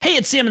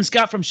it's Sam and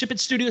Scott from Ship It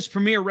Studios'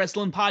 premier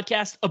wrestling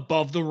podcast,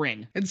 Above the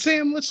Ring. And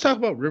Sam, let's talk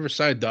about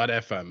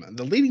Riverside.fm,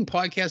 the leading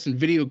podcast and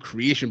video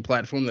creation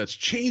platform that's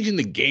changing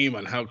the game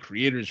on how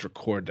creators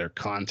record their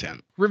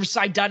content.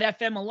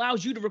 Riverside.fm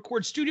allows you to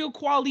record studio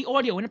quality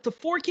audio and up to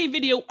 4K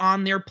video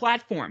on their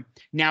platform.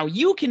 Now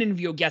you can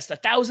interview a guest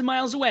 1,000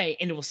 miles away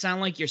and it will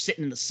sound like you're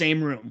sitting in the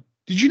same room.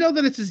 Did you know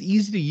that it's as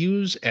easy to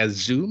use as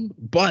Zoom,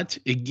 but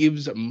it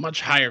gives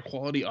much higher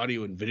quality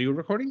audio and video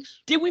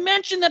recordings? Did we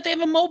mention that they have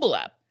a mobile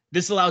app?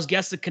 This allows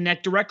guests to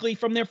connect directly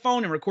from their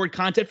phone and record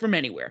content from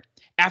anywhere.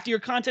 After your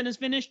content is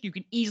finished, you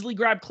can easily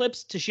grab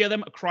clips to share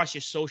them across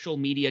your social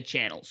media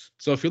channels.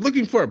 So if you're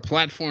looking for a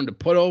platform to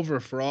put over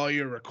for all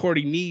your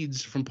recording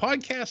needs, from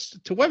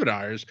podcasts to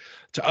webinars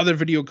to other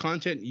video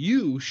content,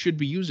 you should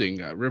be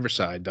using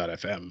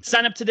Riverside.fm.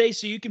 Sign up today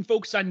so you can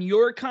focus on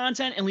your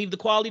content and leave the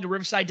quality to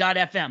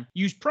Riverside.fm.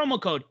 Use promo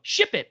code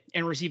SHIPIT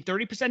and receive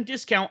 30%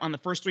 discount on the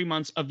first 3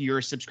 months of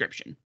your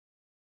subscription.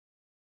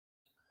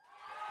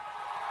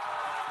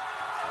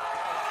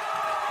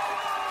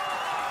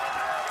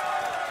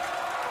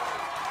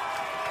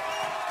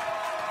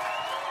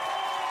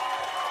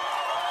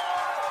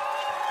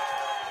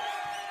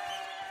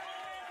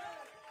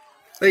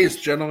 Ladies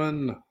and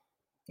gentlemen,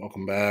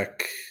 welcome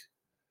back.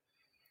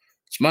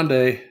 It's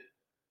Monday.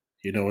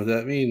 You know what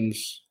that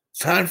means. It's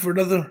time for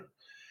another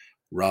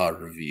Raw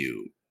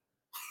review.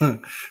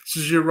 This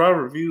is your Raw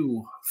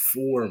review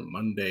for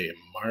Monday,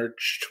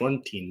 March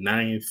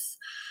 29th,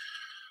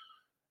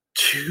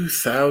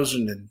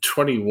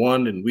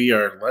 2021, and we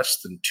are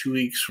less than 2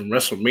 weeks from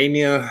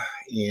WrestleMania.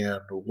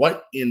 And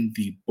what in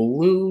the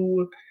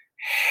blue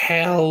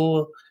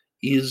hell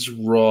is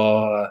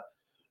Raw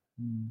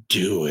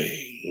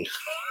doing?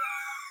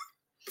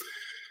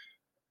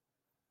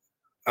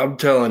 I'm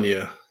telling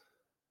you,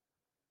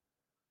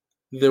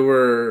 there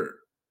were,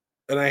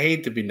 and I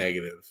hate to be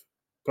negative,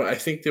 but I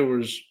think there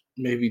was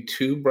maybe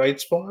 2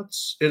 bright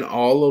spots in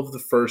all of the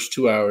first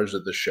 2 hours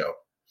of the show.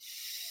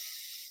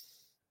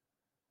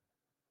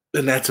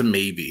 And that's a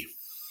maybe.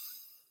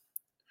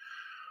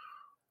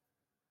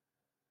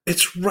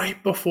 It's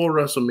right before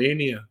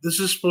WrestleMania. This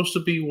is supposed to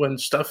be when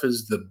stuff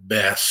is the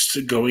best,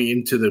 going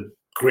into the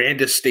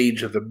grandest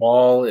stage of the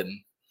ball,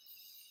 and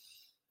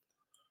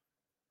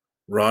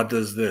Raw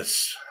does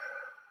this.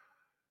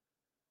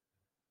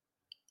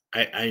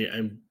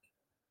 I'm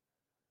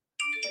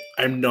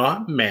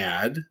not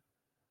mad.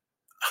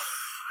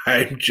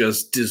 I'm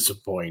just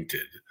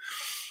disappointed.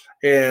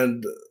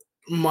 And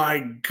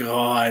my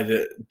God,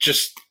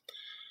 just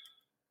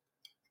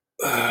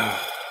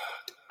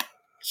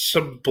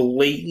some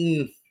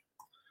blatant.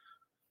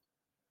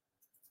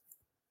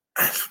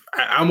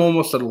 I'm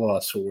almost at a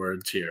loss for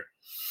words here.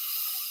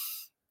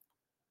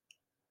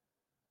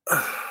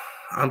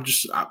 I'm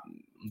just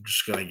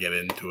gonna get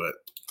into it.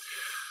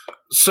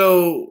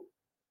 So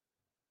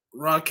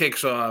Raw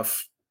kicks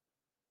off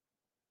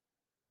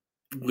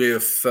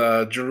with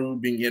Drew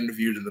being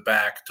interviewed in the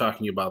back,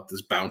 talking about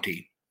this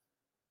bounty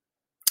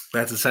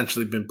that's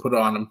essentially been put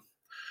on him.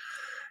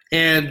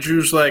 And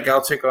Drew's like,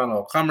 "I'll take on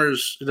all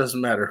comers. It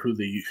doesn't matter who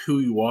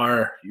you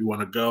are. You want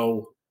to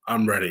go?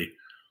 I'm ready."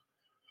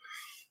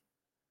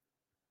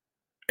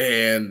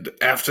 And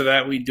after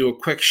that, we do a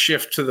quick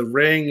shift to the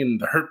ring,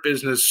 and the Hurt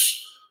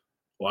Business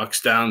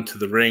walks down to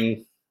the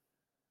ring.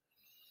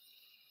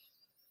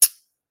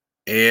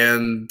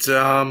 And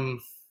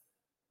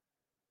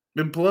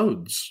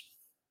implodes.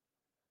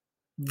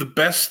 The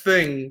best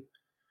thing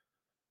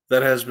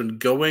that has been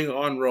going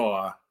on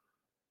Raw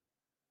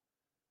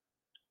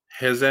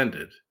has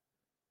ended.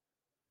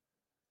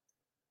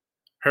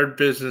 Hurt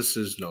Business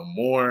is no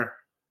more.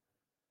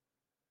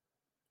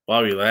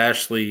 Bobby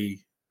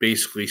Lashley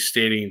basically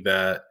stating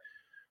that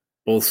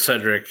both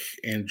Cedric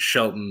and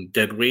Shelton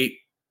dead weight.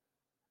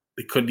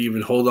 They couldn't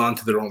even hold on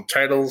to their own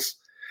titles.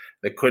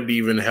 They couldn't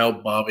even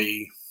help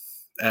Bobby.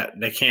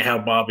 They can't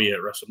help Bobby at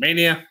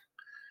WrestleMania.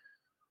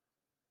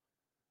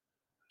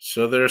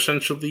 So they're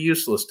essentially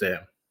useless to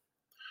him.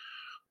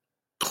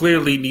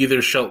 Clearly,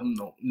 neither Shelton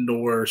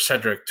nor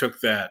Cedric took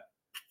that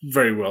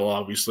very well,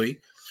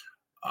 obviously.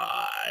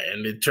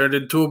 And it turned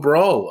into a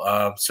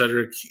brawl.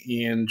 Cedric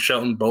and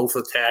Shelton both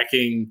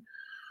attacking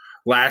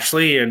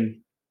Lashley,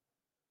 and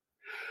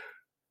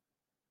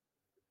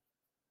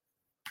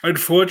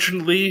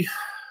unfortunately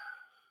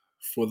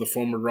for the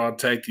former Raw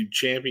Tag Team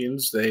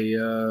Champions, they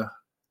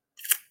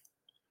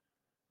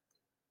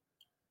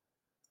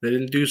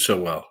didn't do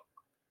so well.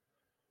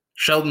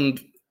 Shelton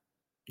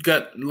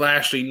got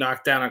Lashley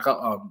knocked down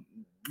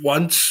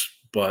once,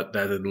 but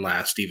that didn't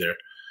last either.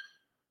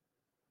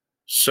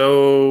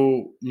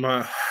 So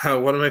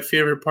one of my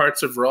favorite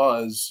parts of Raw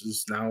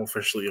is now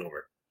officially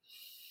over.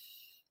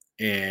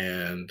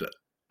 And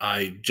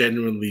I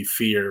genuinely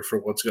fear for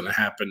what's going to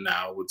happen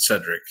now with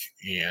Cedric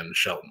and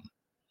Shelton.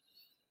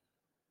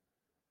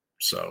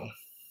 So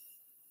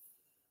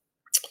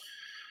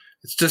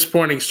it's a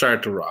disappointing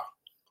start to Raw.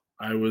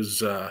 I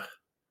was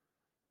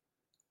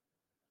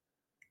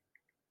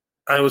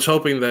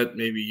hoping that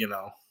maybe,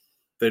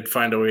 they'd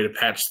find a way to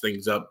patch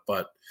things up,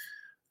 but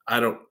I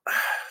don't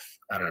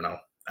know.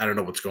 I don't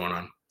know what's going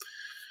on.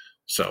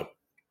 So,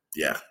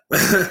 yeah.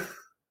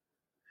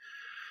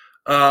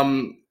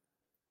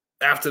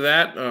 After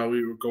that,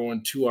 we were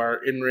going to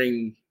our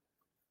in-ring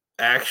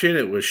action.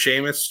 It was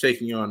Sheamus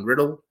taking on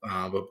Riddle.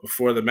 But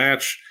before the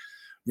match,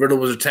 Riddle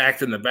was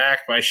attacked in the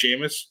back by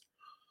Sheamus.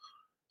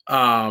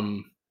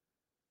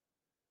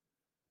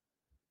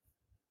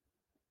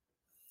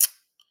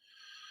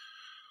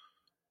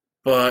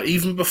 But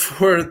even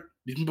before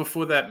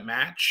that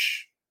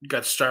match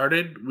got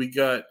started, we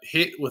got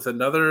hit with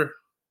another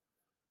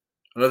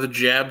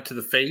jab to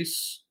the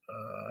face.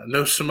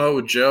 No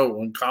Samoa Joe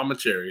on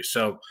commentary.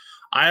 So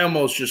I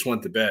almost just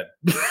went to bed.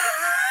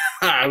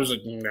 I was like,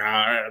 nah,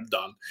 I'm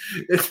done.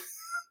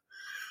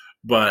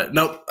 But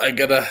nope, I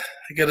gotta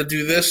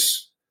do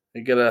this.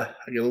 I gotta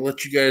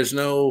let you guys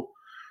know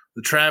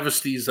the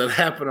travesties that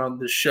happen on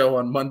this show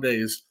on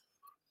Mondays,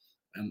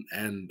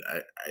 and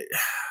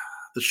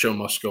the show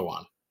must go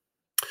on.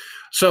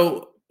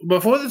 So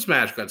before this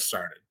match got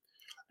started,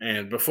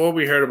 and before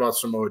we heard about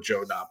Samoa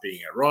Joe not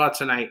being at Raw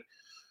tonight,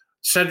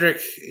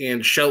 Cedric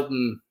and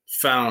Shelton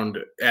found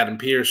Adam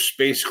Pearce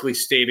basically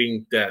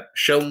stating that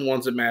Shelton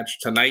wants a match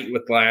tonight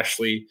with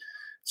Lashley.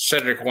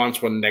 Cedric wants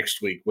one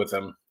next week with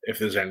him if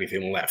there's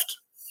anything left.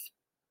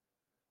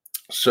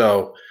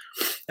 So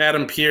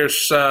Adam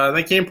Pearce,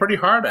 they came pretty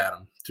hard at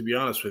him, to be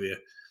honest with you.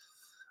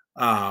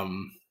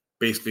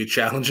 Basically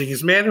challenging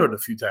his manhood a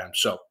few times.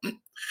 So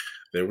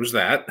there was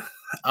that.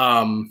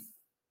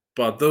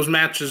 But those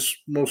matches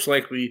most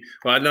likely,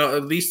 well, I know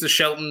at least the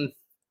Shelton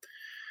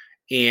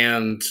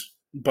and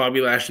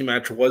Bobby Lashley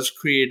match was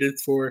created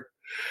for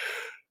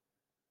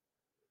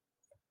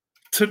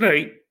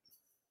tonight.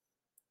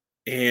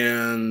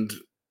 And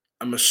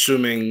I'm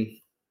assuming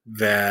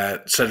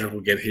that Cedric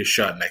will get his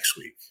shot next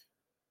week.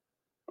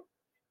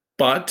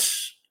 But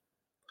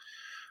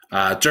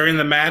during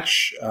the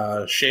match,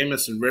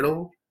 Sheamus and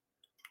Riddle,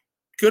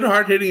 good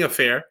hard-hitting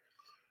affair.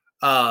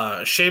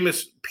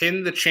 Sheamus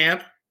pinned the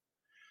champ,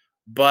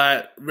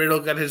 but Riddle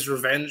got his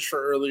revenge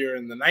for earlier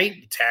in the night,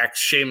 attacked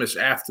Sheamus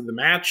after the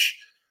match.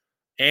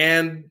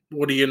 And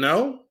what do you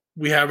know?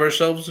 We have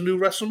ourselves a new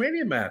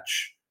WrestleMania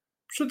match.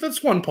 So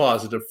that's one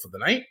positive for the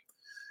night.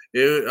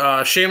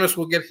 Sheamus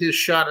will get his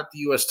shot at the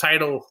U.S.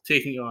 title,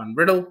 taking on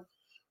Riddle.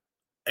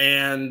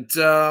 And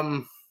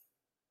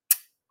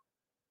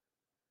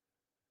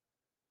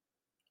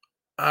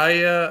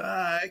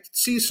I can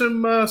see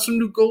some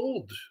new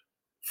gold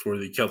for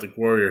the Celtic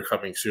Warrior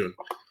coming soon.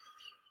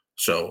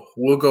 So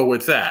we'll go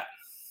with that.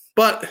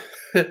 But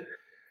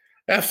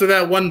after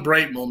that one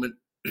bright moment,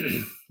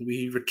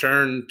 we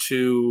return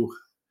to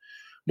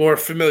more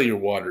familiar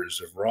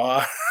waters of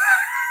Raw.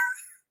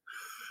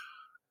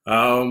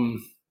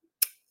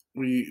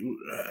 We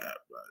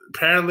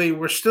apparently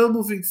we're still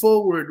moving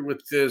forward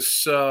with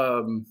this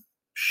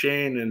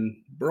Shane and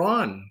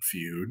Braun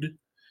feud.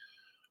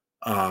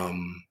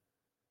 I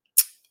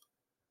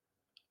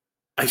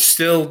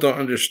still don't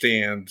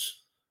understand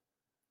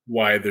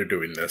why they're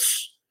doing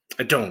this.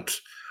 I don't.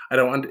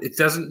 It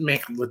doesn't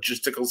make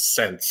logistical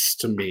sense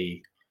to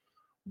me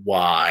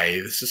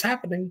why this is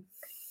happening.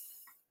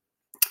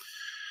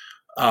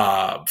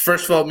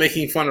 First of all,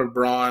 making fun of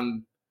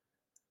Braun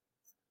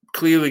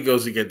clearly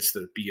goes against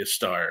the Be a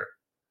Star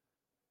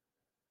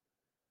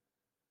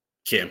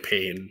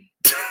campaign.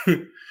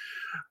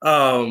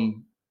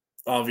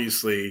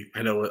 Obviously,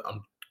 I know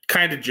I'm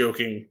kind of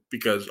joking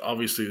because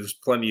obviously there's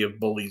plenty of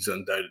bullies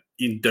in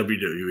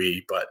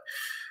WWE, but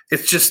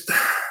it's just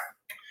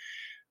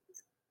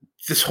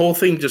this whole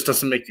thing just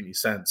doesn't make any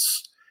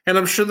sense. And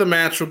I'm sure the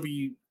match will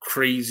be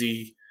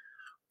crazy,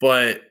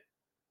 but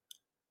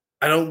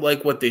I don't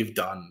like what they've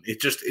done.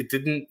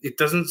 It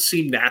doesn't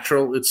seem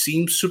natural. It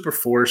seems super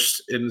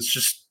forced, and it's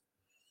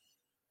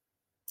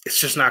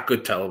just not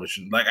good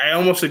television. Like, I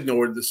almost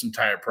ignored this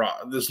entire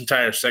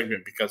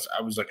segment because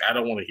I was like, I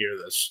don't want to hear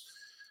this.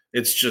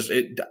 It's just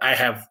I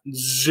have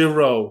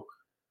zero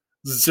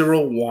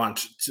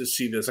want to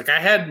see this. Like, I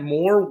had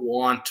more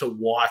want to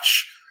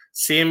watch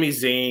Sami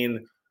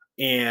Zayn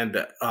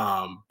and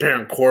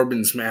Baron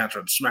Corbin's match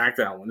on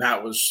SmackDown when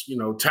that was,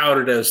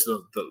 touted as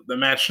the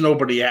match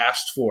nobody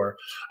asked for.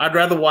 I'd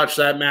rather watch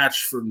that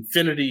match for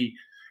Infinity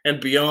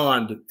and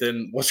beyond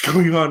than what's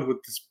going on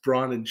with this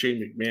Braun and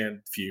Shane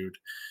McMahon feud.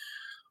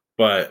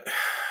 But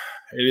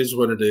it is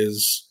what it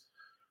is.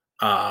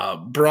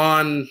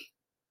 Braun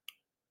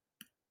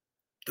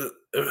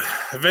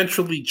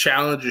eventually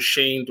challenges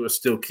Shane to a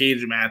steel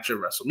cage match at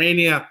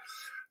WrestleMania.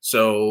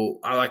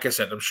 So, like I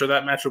said, I'm sure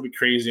that match will be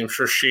crazy. I'm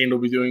sure Shane will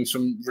be doing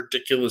some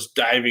ridiculous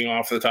diving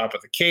off the top of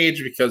the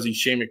cage because he's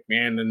Shane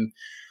McMahon and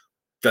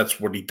that's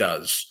what he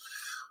does.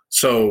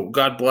 So,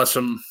 God bless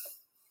him.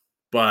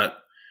 But,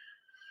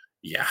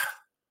 yeah.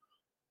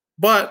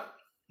 But,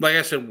 like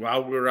I said,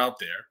 while we were out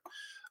there,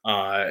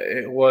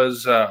 it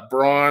was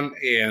Braun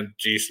and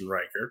Jackson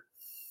Ryker,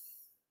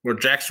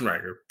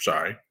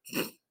 sorry.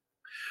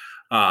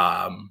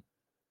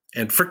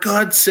 And for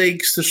God's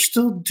sakes, they're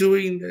still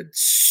doing that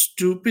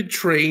stupid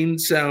train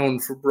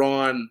sound for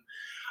Braun.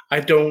 I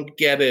don't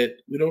get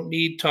it. We don't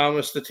need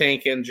Thomas the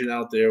Tank Engine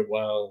out there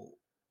while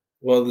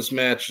while this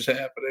match is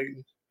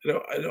happening.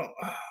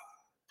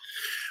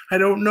 I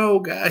don't know,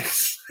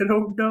 guys. I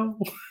don't know.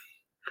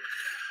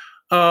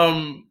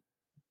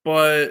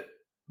 But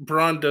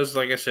Braun does,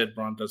 like I said,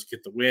 Braun does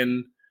get the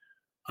win.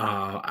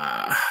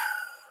 I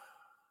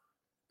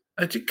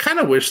kind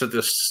of wish that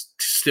this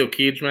steel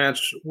cage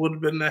match would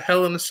have been a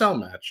Hell in a Cell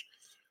match.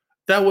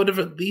 That would have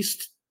at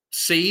least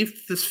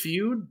saved this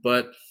feud,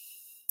 but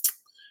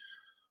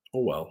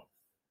oh well,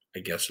 I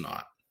guess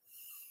not.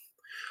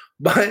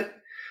 But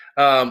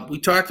we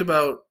talked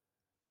about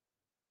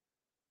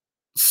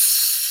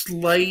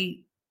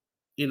slight,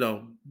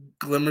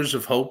 glimmers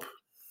of hope.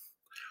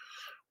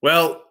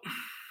 Well,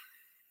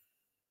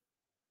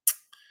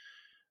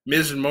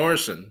 Miz and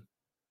Morrison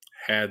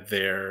had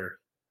their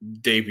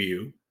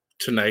debut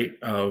tonight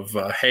of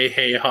Hey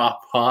Hey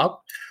Hop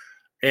Hop.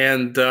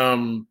 And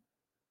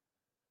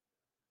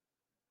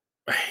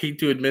I hate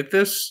to admit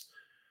this,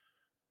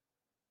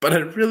 but I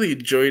really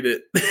enjoyed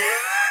it.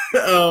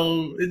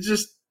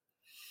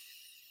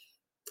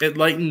 It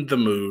lightened the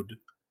mood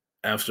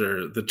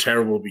after the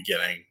terrible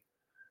beginning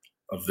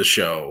of the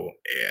show,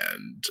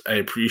 and I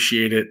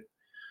appreciate it.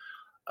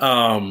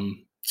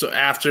 So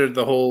after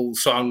the whole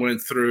song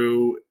went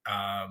through,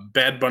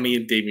 Bad Bunny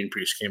and Damian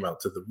Priest came out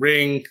to the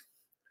ring,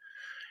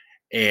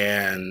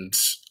 and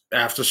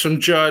after some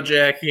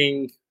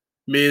jaw-jacking,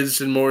 Miz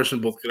and Morrison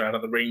both get out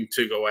of the ring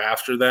to go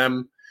after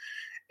them,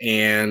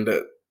 and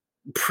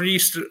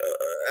Priest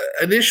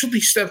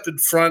initially stepped in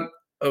front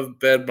of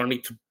Bad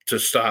Bunny to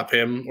stop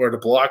him or to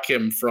block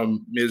him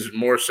from Miz and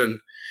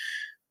Morrison.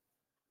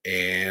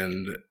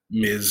 And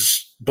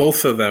Miz,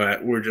 both of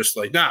them were just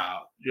like, nah,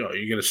 you're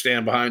going to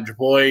stand behind your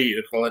boy.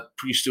 You're going to let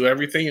Priest do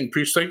everything. And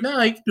Priest's like, nah,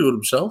 he can do it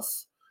himself.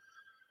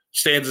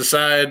 Stands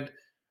aside.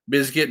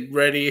 Miz getting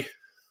ready.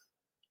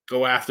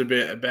 Go after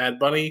Bad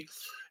Bunny.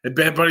 And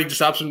Bad Bunny just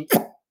stops and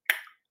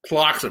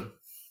clocks him.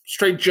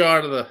 Straight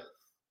jab to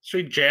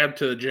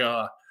the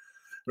jaw.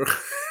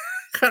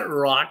 Kind of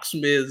rocks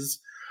Miz.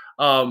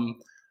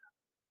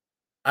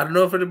 I don't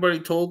know if anybody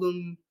told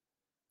him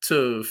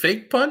to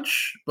fake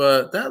punch,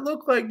 but that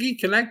looked like he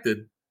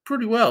connected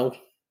pretty well.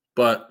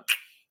 But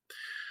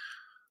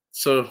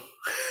so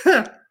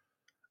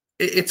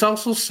it's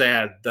also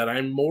sad that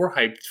I'm more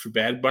hyped for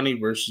Bad Bunny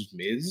versus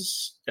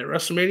Miz at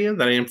WrestleMania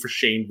than I am for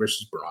Shane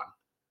versus Braun.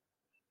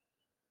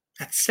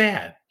 That's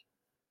sad,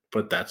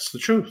 but that's the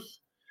truth.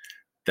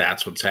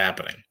 That's what's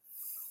happening.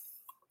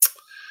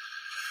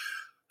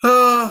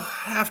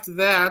 After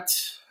that,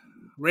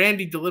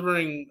 Randy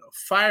delivering a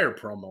fire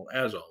promo,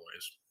 as always.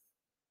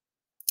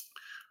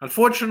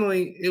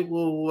 Unfortunately, it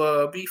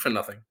will be for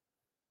nothing.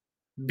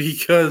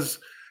 Because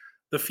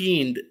the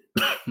Fiend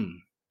is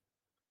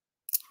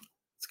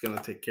going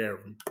to take care of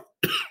him.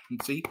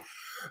 See?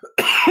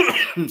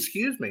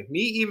 Excuse me. Me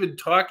even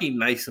talking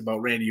nice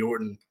about Randy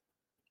Orton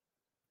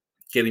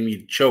getting me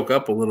to choke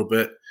up a little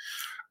bit.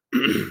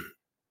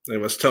 I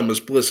must tell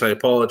Miss Bliss I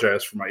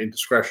apologize for my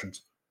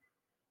indiscretions.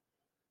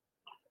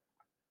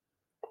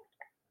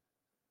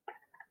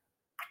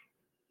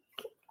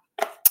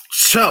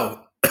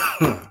 So,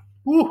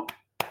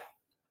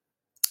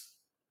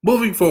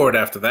 moving forward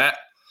after that,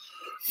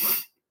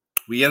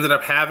 we ended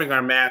up having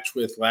our match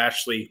with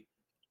Lashley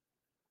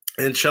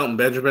and Shelton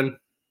Benjamin.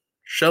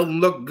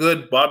 Shelton looked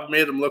good. Bob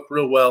made him look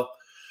real well.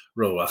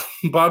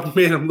 Bob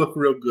made him look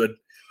real good.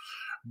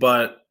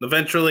 But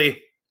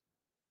eventually,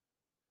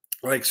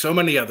 like so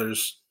many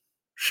others,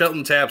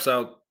 Shelton taps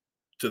out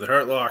to the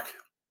Hurt Lock.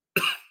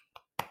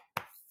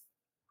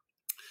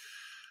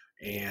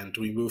 And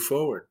we move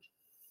forward.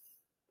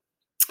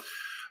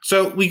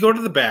 So we go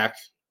to the back,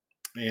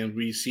 and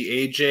we see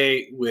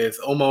AJ with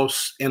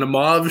almost in a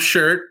mauve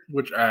shirt,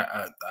 which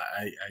I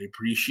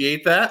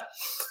appreciate that.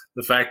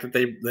 The fact that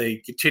they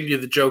continue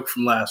the joke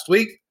from last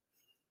week.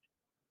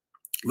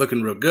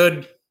 Looking real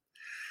good.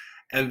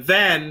 And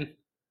then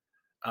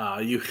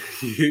you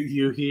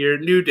hear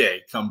New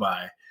Day come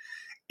by.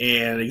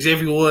 And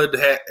Xavier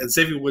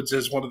Woods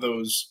has one of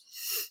those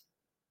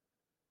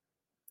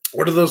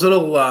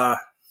little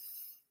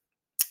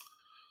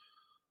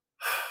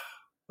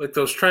like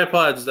those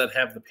tripods that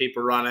have the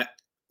paper on it.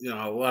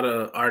 A lot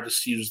of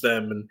artists use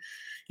them. And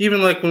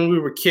even like when we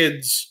were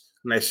kids,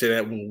 and I say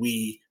that when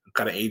I'm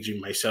kind of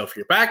aging myself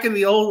here, back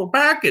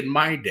in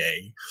my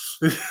day,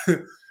 we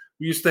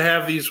used to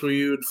have these where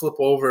you would flip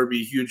over,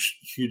 be a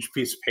huge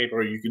piece of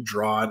paper you could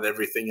draw and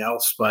everything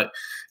else. But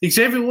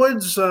Xavier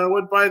Woods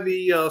went by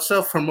the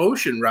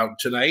self-promotion route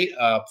tonight,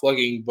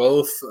 plugging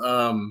both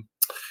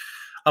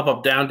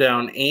Up, Down,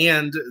 Down,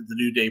 and the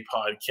New Day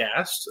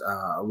podcast,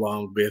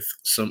 along with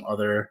some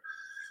other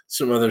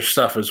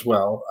stuff as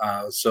well.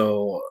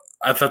 So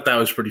I thought that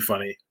was pretty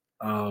funny.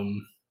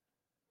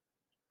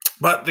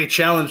 But they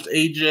challenged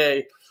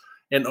AJ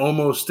and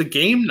almost to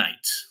game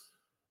night,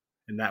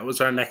 and that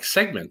was our next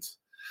segment.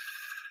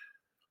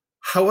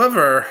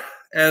 However,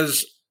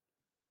 as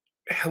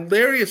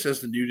hilarious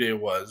as the New Day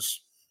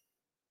was,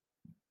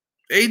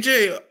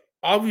 AJ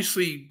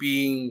obviously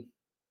being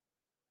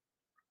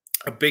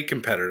a big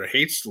competitor,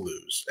 hates to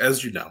lose,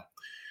 as you know.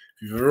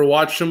 If you've ever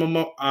watched him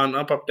on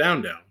Up,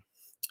 Down, Down,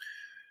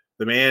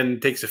 The man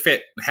takes a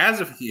fit.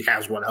 He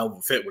has one hell of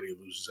a fit when he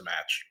loses a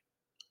match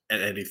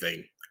at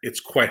anything.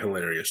 It's quite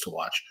hilarious to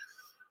watch.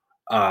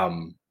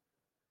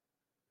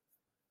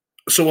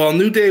 So while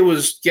New Day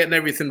was getting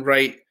everything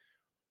right,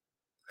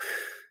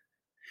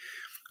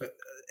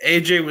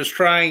 AJ was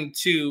trying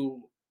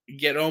to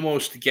get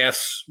Omos to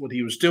guess what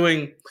he was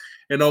doing,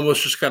 and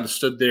Omos just kind of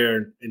stood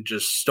there and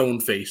just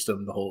stone-faced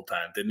him the whole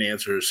time. Didn't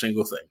answer a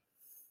single thing.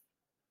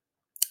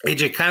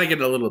 AJ kind of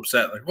getting a little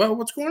upset, like, well,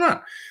 what's going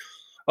on?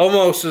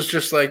 Omos is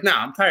just like,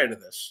 nah, I'm tired of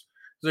this.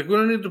 He's like, we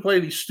don't need to play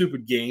these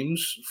stupid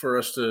games for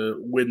us to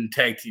win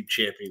tag team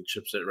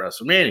championships at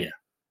WrestleMania.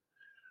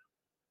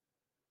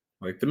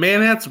 Like, the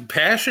man had some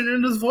passion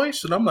in his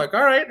voice, and I'm like,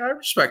 all right, I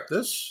respect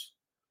this.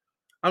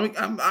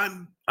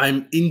 I'm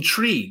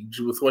intrigued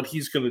with what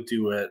he's going to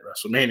do at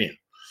WrestleMania.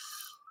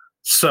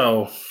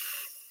 So,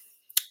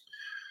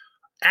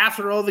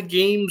 after all the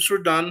games were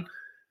done,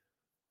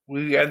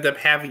 we end up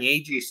having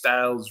AJ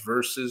Styles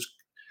versus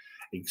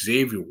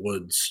Xavier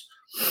Woods.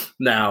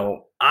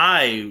 Now,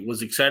 I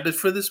was excited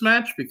for this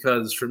match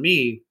because for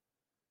me,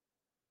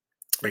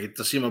 I get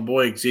to see my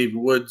boy Xavier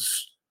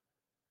Woods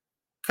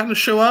kind of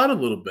show out a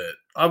little bit.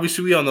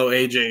 Obviously, we all know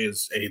AJ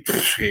is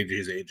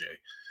AJ.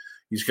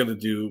 He's going to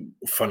do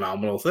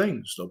phenomenal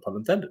things, no pun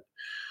intended.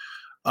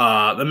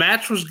 The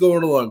match was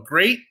going along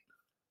great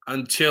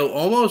until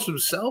Omos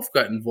himself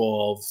got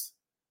involved,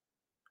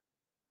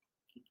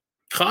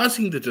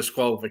 causing the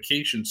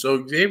disqualification.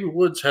 So Xavier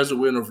Woods has a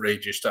win over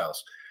AJ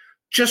Styles.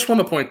 Just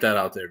want to point that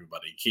out to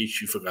everybody in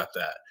case you forgot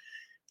that.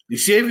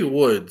 Xavier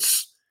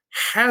Woods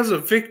has a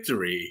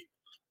victory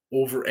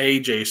over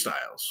AJ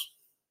Styles.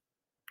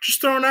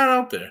 Just throwing that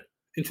out there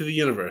into the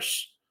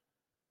universe.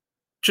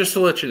 Just to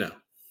let you know.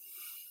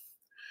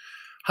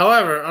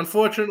 However,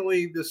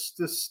 unfortunately,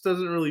 this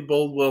doesn't really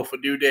bode well for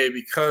New Day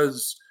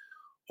because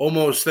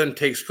Omos then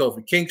takes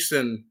Kofi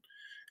Kingston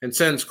and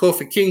sends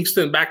Kofi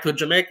Kingston back to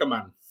Jamaica,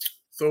 man.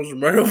 Throws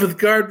him right over the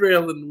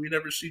guardrail, and we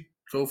never see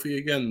Kofi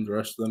again the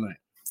rest of the night.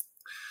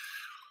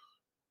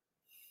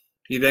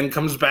 He then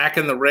comes back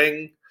in the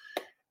ring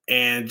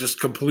and just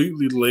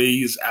completely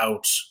lays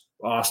out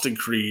Austin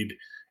Creed.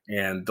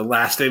 And the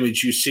last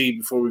image you see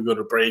before we go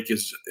to break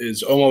is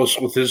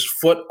Omos with his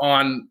foot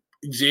on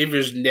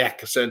Xavier's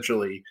neck,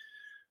 essentially.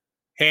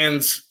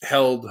 Hands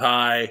held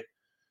high.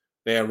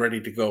 They are ready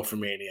to go for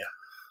Mania.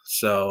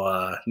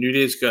 So New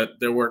Day's got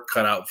their work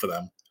cut out for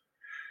them.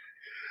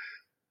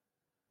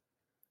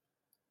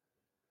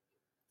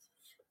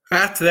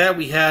 After that,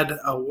 we had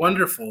a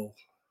wonderful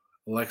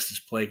Alexis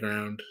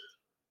Playground.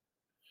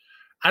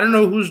 I don't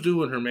know who's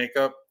doing her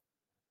makeup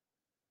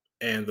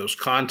and those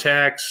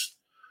contacts,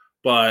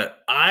 but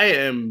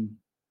I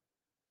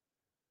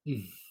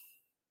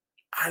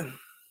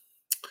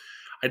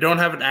don't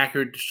have an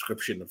accurate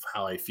description of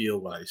how I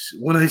feel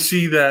when I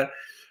see that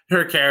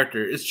her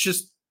character. It's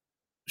just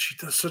she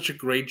does such a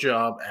great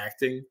job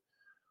acting,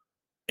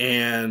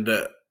 and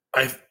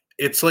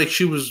it's like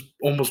she was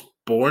almost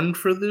born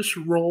for this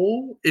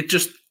role.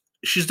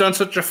 She's done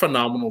such a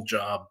phenomenal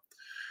job,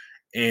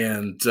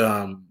 and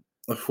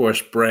of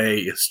course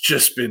Bray has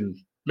just been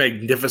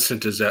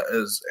magnificent as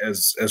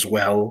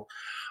well.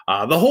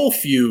 The whole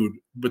feud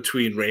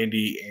between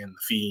Randy and The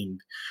Fiend.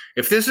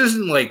 If this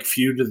isn't like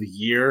feud of the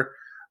year,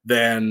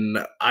 then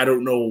I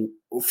don't know.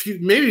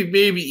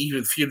 Maybe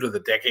even feud of the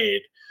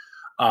decade.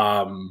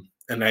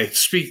 And I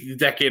speak the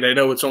decade. I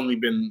know it's only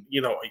been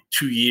like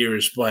 2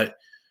 years, but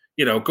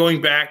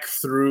going back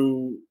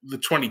through the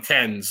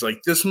 2010s,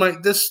 like this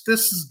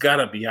has got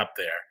to be up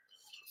there.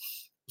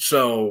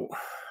 So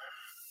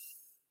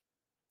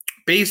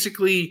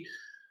basically,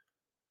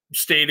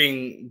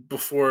 stating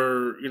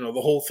before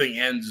the whole thing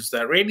ends is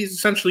that Randy's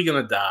essentially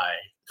going to die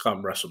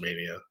come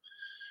WrestleMania,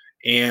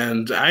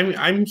 and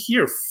I'm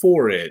here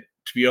for it,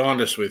 to be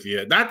honest with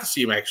you. Not to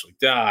see him actually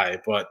die,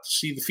 but to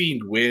see The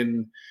Fiend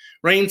win,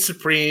 reign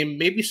supreme,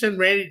 maybe send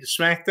Randy to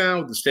SmackDown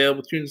with the tail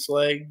between his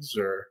legs,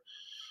 or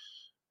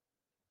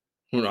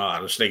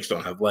the snakes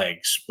don't have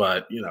legs,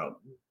 but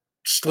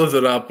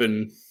slithered up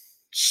and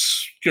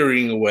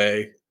scurrying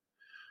away.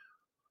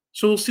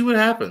 So we'll see what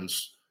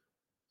happens.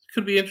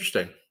 Could be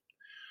interesting.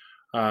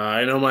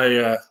 I know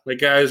my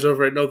guys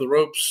over at Know the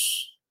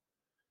Ropes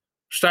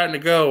are starting to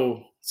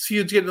go. See,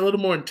 it's getting a little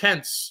more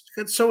intense.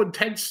 It got so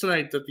intense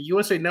tonight that the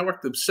USA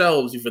Network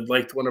themselves even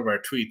liked one of our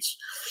tweets.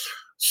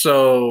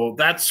 So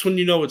that's when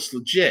you know it's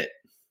legit.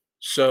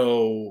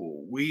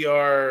 So we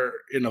are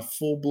in a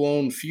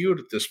full-blown feud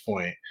at this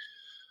point.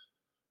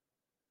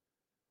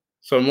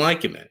 So I'm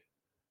liking it.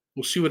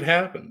 We'll see what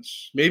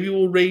happens. Maybe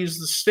we'll raise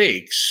the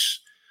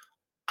stakes.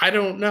 I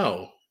don't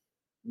know.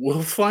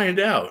 We'll find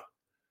out.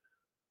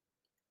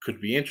 Could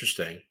be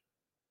interesting.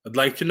 I'd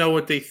like to know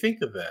what they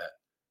think of that.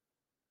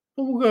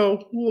 But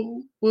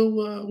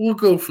we'll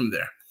go from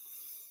there.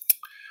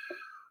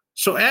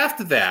 So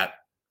after that,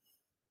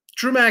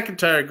 Drew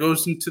McIntyre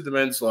goes into the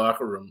men's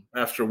locker room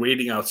after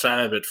waiting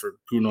outside of it for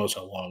who knows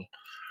how long,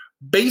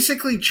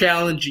 basically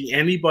challenging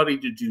anybody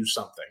to do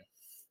something.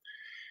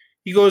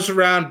 He goes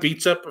around,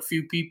 beats up a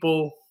few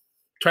people,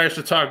 tries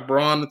to talk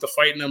Braun into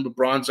fighting him, but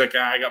Braun's like,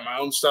 I got my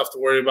own stuff to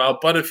worry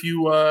about. But if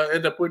you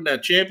end up winning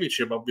that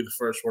championship, I'll be the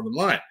first one in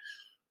line.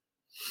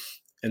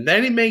 And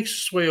then he makes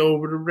his way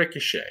over to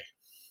Ricochet.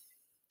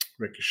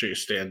 Ricochet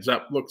stands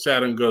up, looks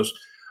at him, goes,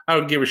 I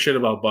don't give a shit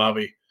about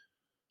Bobby.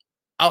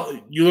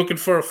 You looking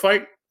for a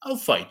fight? I'll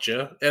fight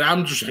you. And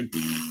I'm just like,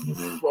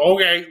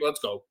 okay, let's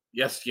go.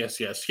 Yes, yes,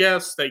 yes,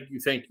 yes. Thank you,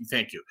 thank you,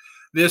 thank you.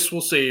 This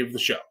will save the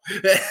show.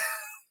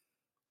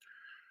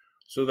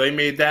 So they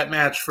made that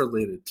match for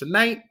later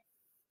tonight.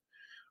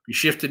 We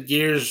shifted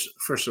gears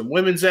for some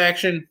women's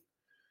action.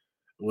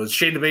 It was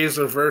Shayna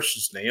Baszler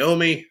versus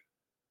Naomi.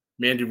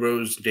 Mandy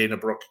Rose, Dana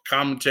Brooke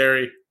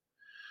commentary.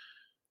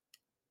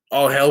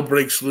 All hell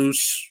breaks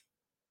loose.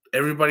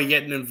 Everybody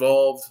getting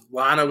involved.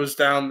 Lana was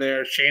down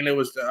there.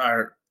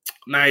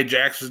 Nia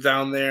Jax was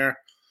down there.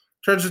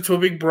 Turns into a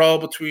big brawl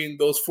between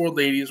those four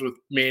ladies with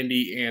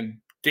Mandy and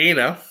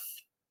Dana.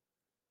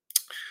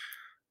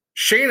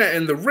 Shayna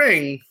in the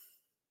ring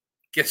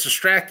gets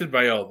distracted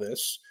by all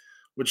this,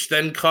 which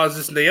then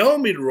causes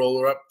Naomi to roll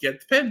her up, get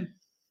the pin.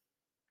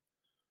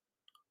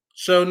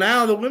 So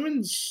now the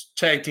women's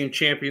tag team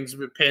champions have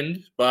been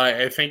pinned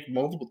by, I think,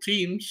 multiple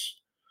teams.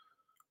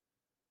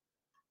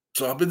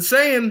 So I've been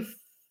saying,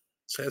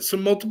 it's had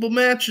some multiple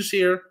matches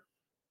here.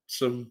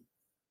 Some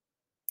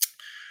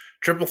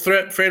triple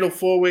threat, fatal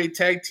four-way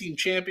tag team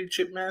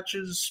championship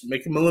matches.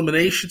 Make them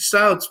elimination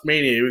style. It's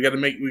Mania. We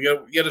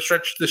gotta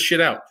stretch this shit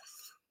out.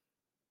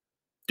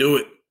 Do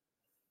it.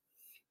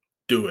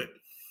 Do it.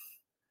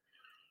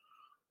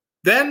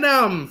 Then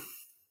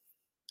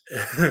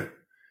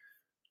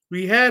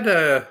we had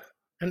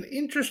an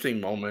interesting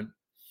moment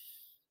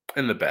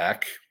in the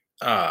back.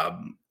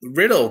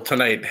 Riddle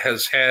tonight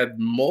has had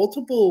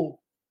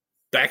multiple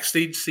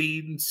backstage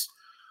scenes,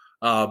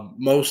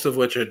 most of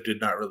which I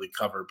did not really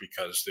cover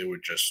because they were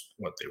just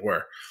what they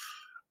were.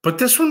 But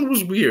this one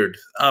was weird.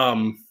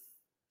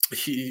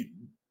 He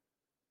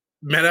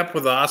met up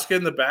with Asuka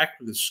in the back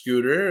with a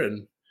scooter,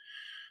 and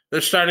they're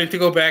starting to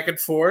go back and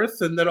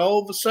forth, and then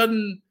all of a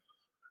sudden,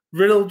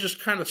 Riddle just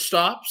kind of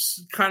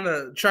stops, kind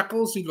of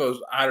chuckles, and goes,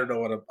 I don't know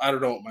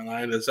what my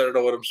line is. I don't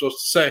know what I'm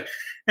supposed to say.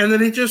 And then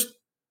he just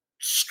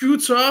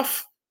scoots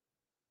off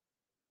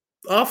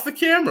the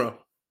camera.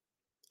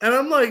 And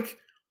I'm like,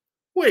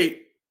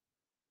 wait,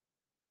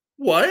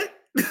 what?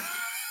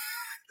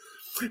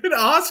 And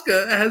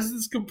Asuka has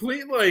this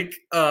complete,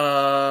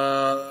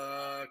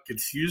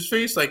 confused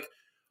face. Like,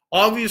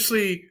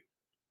 obviously,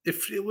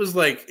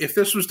 if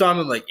this was done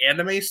in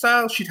anime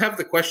style, she'd have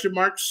the question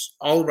marks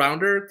all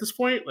around her at this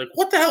point. Like,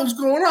 what the hell's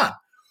going on?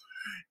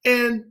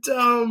 And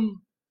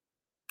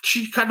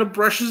she kind of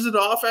brushes it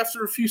off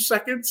after a few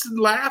seconds and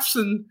laughs,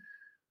 and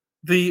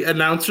the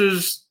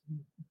announcers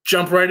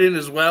jump right in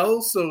as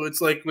well. So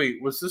it's like,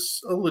 wait, was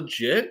this a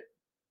legit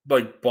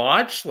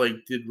botch?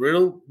 Did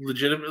Riddle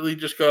legitimately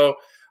just go,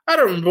 I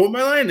don't remember what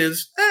my line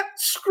is.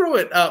 Screw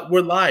it.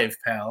 We're live,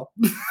 pal.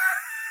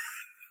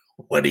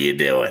 What are you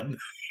doing?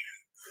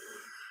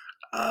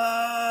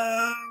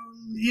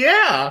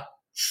 Yeah.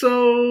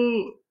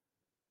 So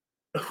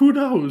who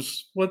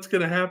knows what's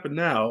going to happen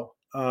now?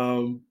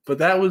 But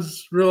that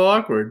was real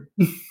awkward.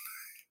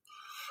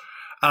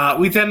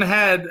 We then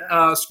had,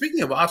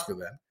 speaking of Asuka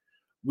then,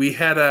 we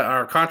had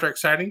our contract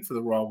signing for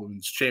the Raw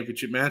Women's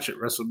Championship match at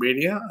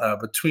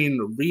WrestleMania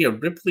between Rhea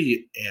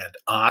Ripley and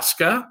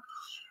Asuka.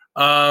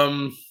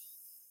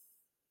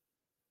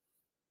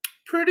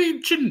 Pretty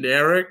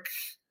generic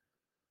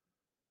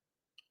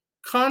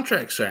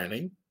contract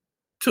signing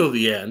till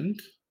the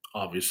end,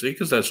 obviously,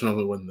 because that's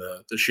normally when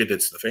the shit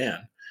hits the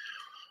fan.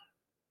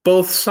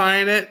 Both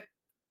sign it.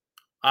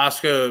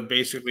 Asuka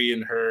basically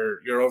in her,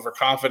 your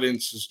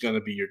overconfidence is going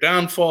to be your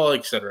downfall,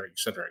 et cetera, et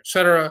cetera, et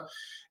cetera.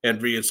 And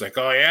Rhea's like,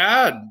 oh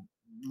yeah. And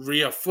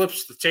Rhea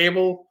flips the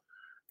table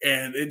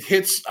and it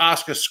hits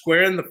Asuka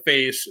square in the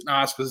face, and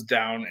Asuka's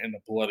down in a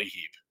bloody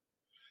heap.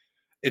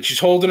 And she's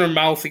holding her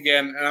mouth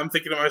again, and I'm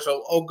thinking to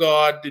myself, oh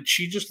God, did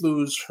she just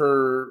lose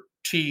her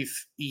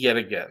teeth yet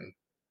again?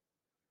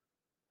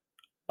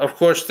 Of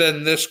course,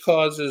 then this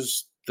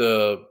causes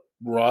the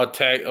Raw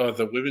tag or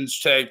the women's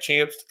tag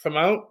champs to come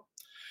out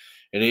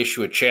and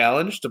issue a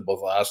challenge to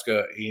both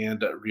Asuka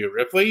and Rhea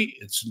Ripley.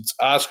 And since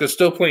Asuka's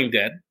still playing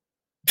dead,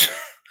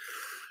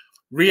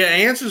 Rhea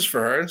answers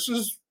for her and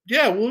says,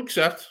 yeah, we'll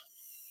accept.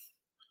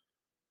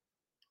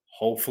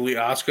 Hopefully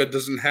Asuka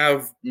doesn't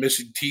have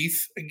missing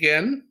teeth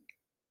again.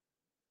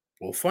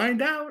 We'll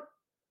find out.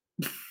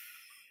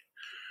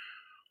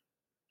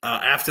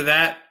 After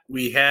that,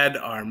 we had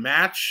our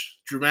match,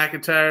 Drew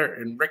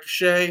McIntyre and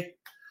Ricochet.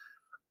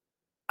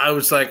 I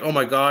was like, oh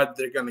my God,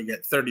 they're going to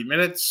get 30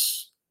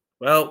 minutes.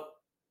 Well,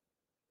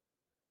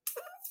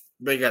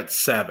 they got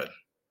 7,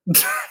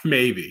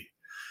 maybe.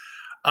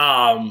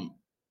 It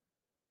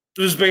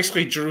was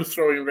basically Drew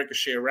throwing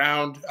Ricochet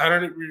around. I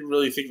don't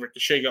really think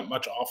Ricochet got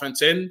much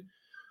offense in,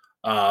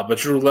 but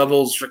Drew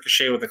levels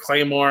Ricochet with a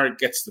Claymore,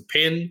 gets the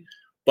pin.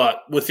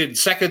 But within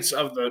seconds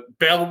of the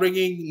bell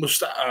ringing,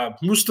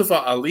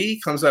 Mustafa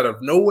Ali comes out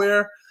of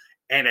nowhere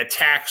and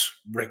attacks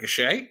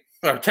Ricochet,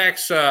 or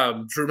attacks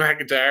Drew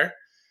McIntyre.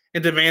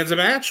 and demands a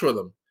match with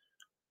him.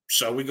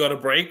 So we go to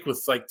break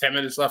with like 10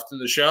 minutes left in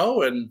the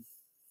show, and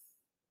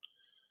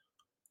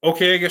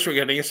okay, I guess we're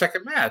getting a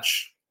second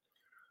match.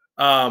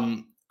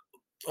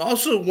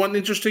 Also, one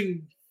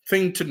interesting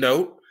thing to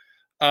note,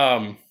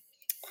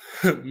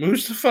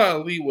 Mustafa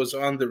Ali was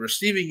on the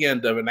receiving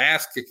end of an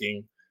ass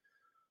kicking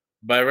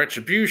by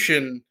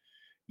Retribution,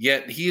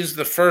 yet he's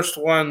the first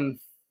one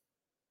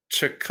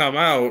to come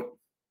out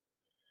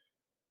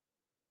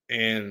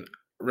and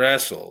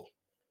wrestle.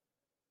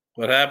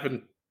 What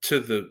happened to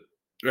the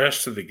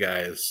rest of the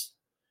guys?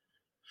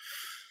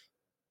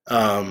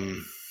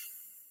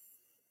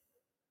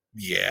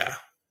 Yeah.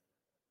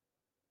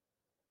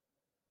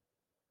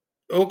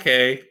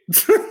 Okay.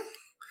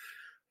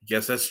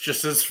 Guess that's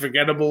just as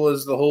forgettable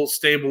as the whole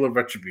stable of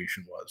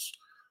Retribution was.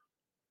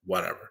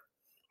 Whatever.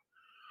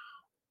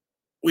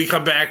 We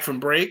come back from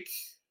break.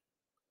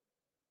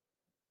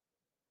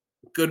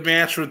 Good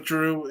match with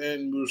Drew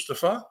and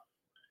Mustafa.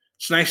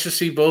 It's nice to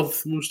see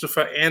both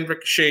Mustafa and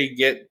Ricochet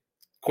get,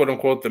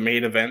 quote-unquote, the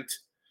main event.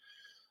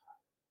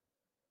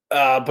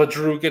 But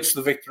Drew gets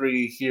the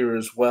victory here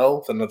as well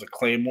with another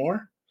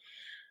Claymore.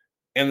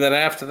 And then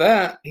after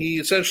that, he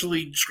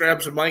essentially just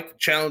grabs a mic and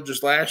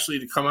challenges Lashley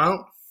to come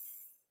out.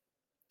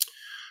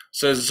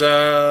 Says,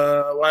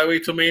 why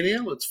wait till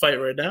Mania? Let's fight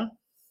right now.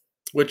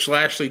 Which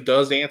Lashley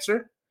does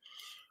answer.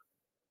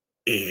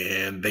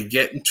 And they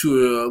get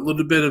into a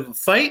little bit of a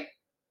fight.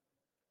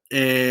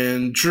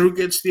 And Drew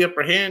gets the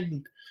upper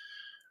hand,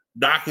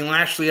 knocking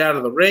Lashley out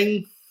of the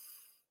ring.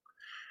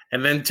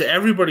 And then to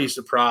everybody's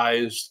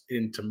surprise,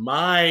 and to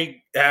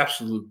my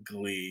absolute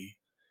glee,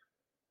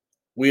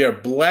 we are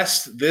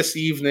blessed this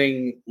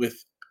evening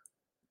with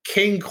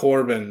King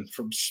Corbin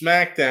from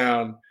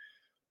SmackDown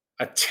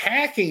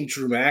attacking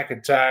Drew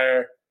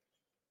McIntyre,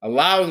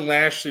 allowing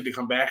Lashley to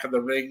come back in the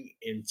ring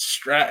and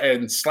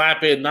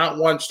slap in not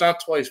once,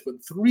 not twice, but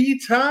 3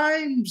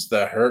 times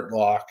the Hurt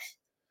Lock,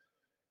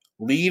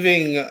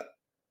 leaving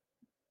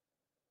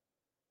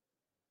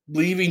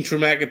Drew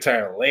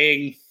McIntyre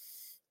laying.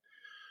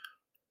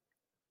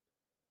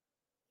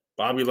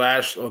 Bobby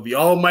Lashley, the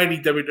almighty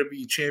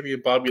WWE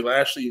champion Bobby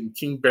Lashley, and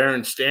King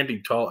Baron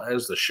standing tall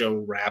as the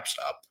show wraps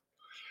up.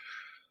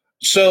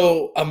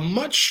 So a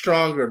much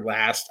stronger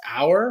last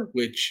hour,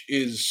 which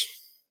is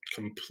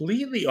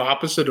completely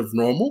opposite of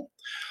normal.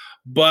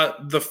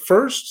 But the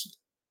first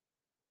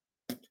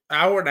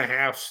hour and a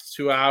half,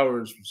 2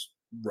 hours was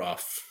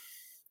rough.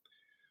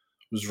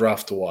 It was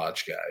rough to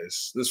watch,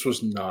 guys. This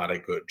was not a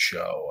good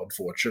show,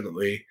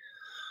 unfortunately.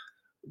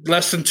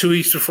 Less than 2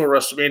 weeks before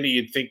WrestleMania,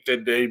 you'd think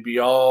that they'd be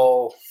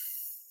all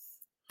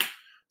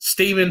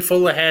steaming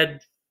full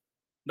ahead,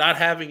 not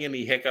having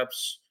any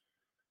hiccups.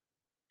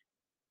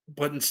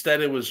 But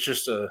instead, it was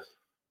just a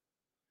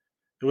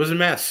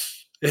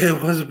mess.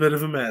 It was a bit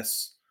of a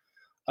mess.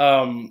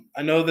 I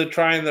know they're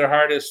trying their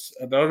hardest.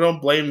 I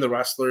don't blame the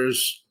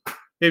wrestlers,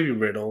 maybe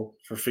Riddle,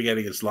 for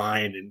forgetting his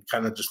line and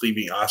kind of just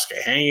leaving Asuka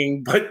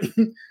hanging. But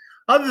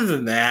other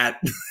than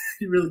that,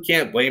 you really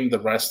can't blame the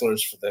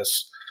wrestlers for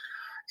this.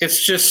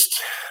 It's just,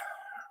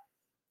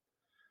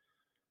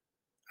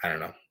 I don't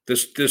know.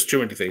 There's too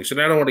many things,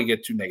 and I don't want to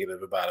get too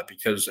negative about it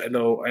because I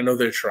know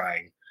they're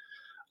trying.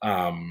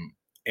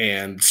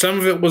 And some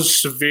of it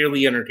was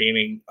severely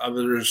entertaining.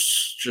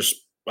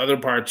 Other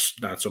parts,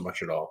 not so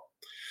much at all.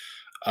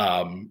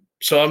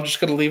 So I'm just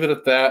going to leave it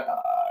at that.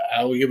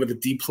 I will give it a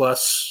D+,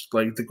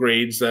 like the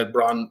grades that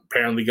Braun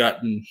apparently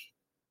got in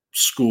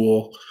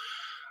school,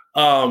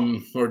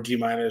 or D-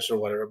 or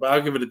whatever. But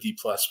I'll give it a D+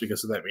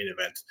 because of that main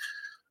event.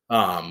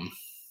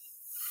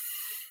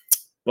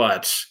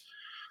 But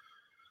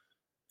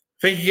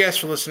thank you guys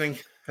for listening.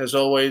 As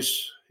always,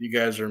 you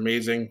guys are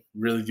amazing.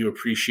 Really do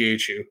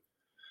appreciate you.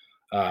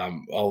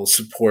 All the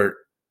support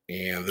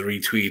and the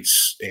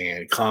retweets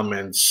and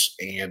comments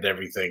and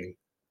everything.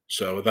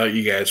 So without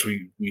you guys,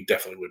 we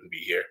definitely wouldn't be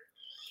here.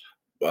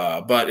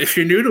 But if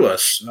you're new to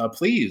us,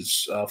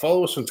 please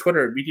follow us on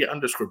Twitter at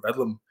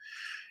media_bedlam.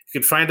 You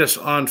can find us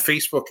on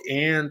Facebook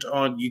and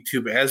on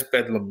YouTube as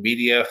Bedlam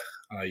Media.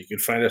 You can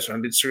find us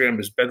on Instagram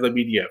as Bedlam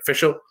Media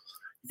Official.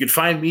 You can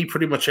find me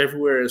pretty much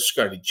everywhere as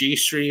Scotty G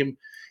Stream.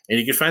 And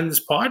you can find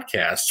this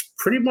podcast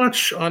pretty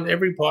much on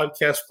every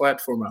podcast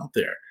platform out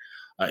there.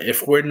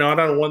 If we're not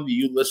on one that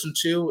you listen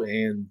to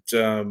and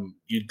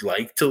you'd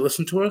like to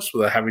listen to us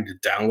without having to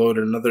download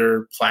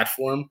another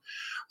platform,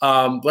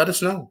 let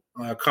us know.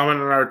 Comment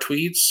on our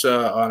tweets,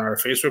 on our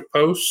Facebook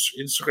posts,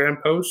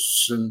 Instagram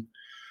posts, and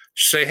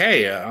say,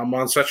 hey, I'm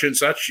on such and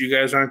such. You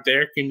guys aren't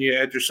there. Can you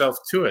add yourself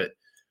to it?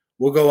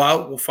 We'll go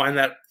out. We'll find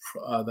that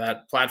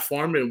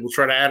platform, and we'll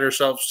try to add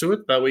ourselves to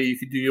it. That way you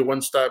can do your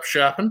one-stop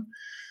shopping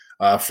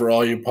for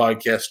all your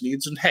podcast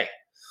needs. And, hey,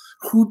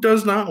 who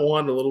does not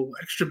want a little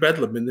extra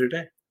bedlam in their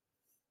day?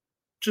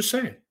 Just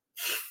saying.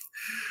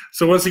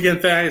 So once again,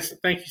 guys,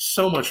 thank you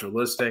so much for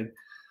listening.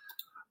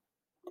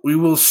 We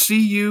will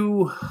see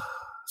you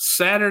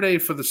Saturday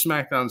for the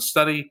SmackDown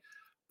study.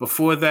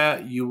 Before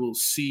that, you will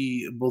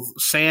see both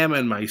Sam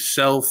and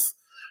myself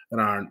in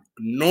our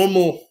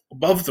normal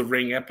Above the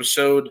Ring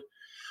episode,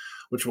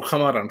 which will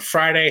come out on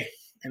Friday.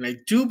 And I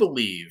do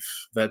believe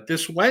that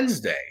this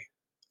Wednesday,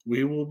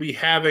 we will be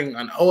having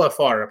an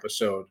OFR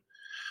episode.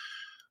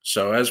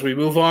 So as we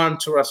move on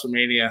to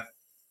WrestleMania,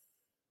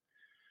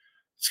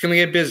 it's going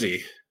to get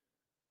busy.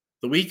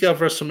 The week of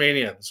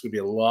WrestleMania, there's going to be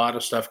a lot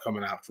of stuff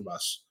coming out from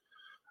us.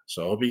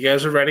 So I hope you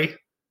guys are ready.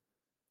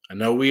 I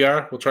know we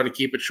are. We'll try to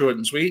keep it short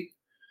and sweet.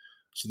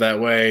 So that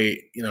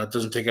way, it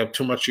doesn't take up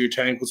too much of your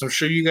time, because I'm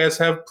sure you guys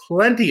have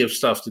plenty of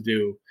stuff to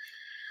do.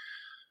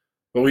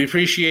 But we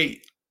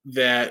appreciate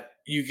that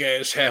you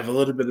guys have a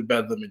little bit of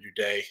bedlam in your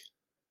day.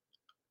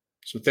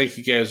 So thank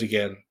you guys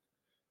again.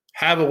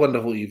 Have a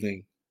wonderful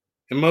evening.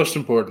 And most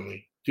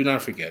importantly, do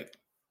not forget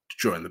to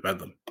join the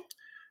bedlam.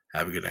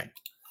 Have a good night.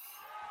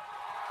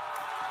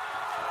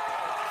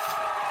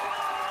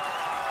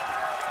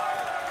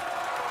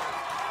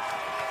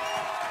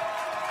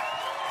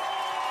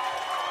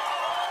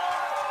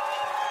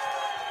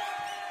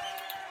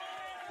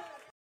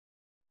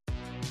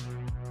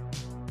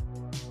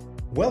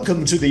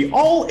 Welcome to the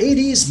All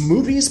 80s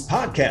Movies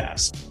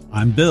Podcast.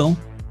 I'm Bill.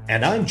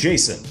 And I'm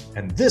Jason.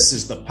 And this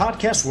is the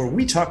podcast where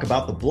we talk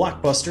about the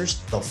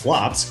blockbusters, the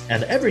flops,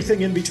 and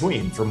everything in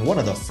between from one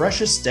of the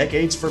freshest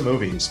decades for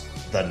movies,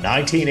 the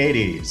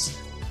 1980s.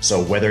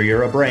 So whether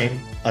you're a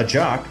brain, a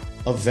jock,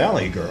 a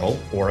valley girl,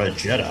 or a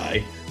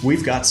Jedi,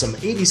 we've got some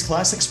 80s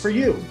classics for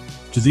you.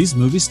 Do these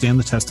movies stand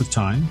the test of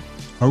time?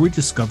 Are we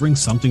discovering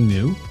something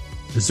new?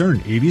 Is there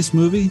an 80s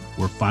movie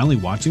we're finally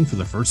watching for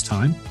the first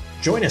time?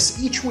 Join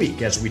us each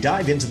week as we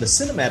dive into the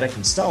cinematic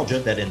nostalgia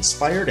that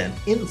inspired and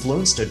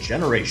influenced a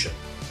generation.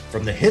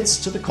 From the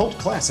hits to the cult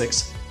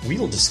classics,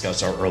 we'll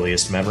discuss our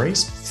earliest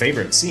memories,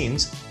 favorite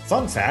scenes,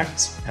 fun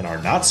facts, and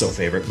our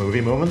not-so-favorite movie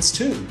moments,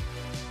 too.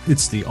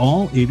 It's the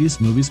All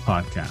 80s Movies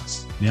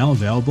Podcast, now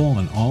available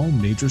on all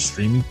major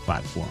streaming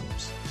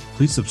platforms.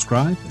 Please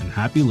subscribe and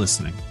happy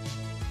listening.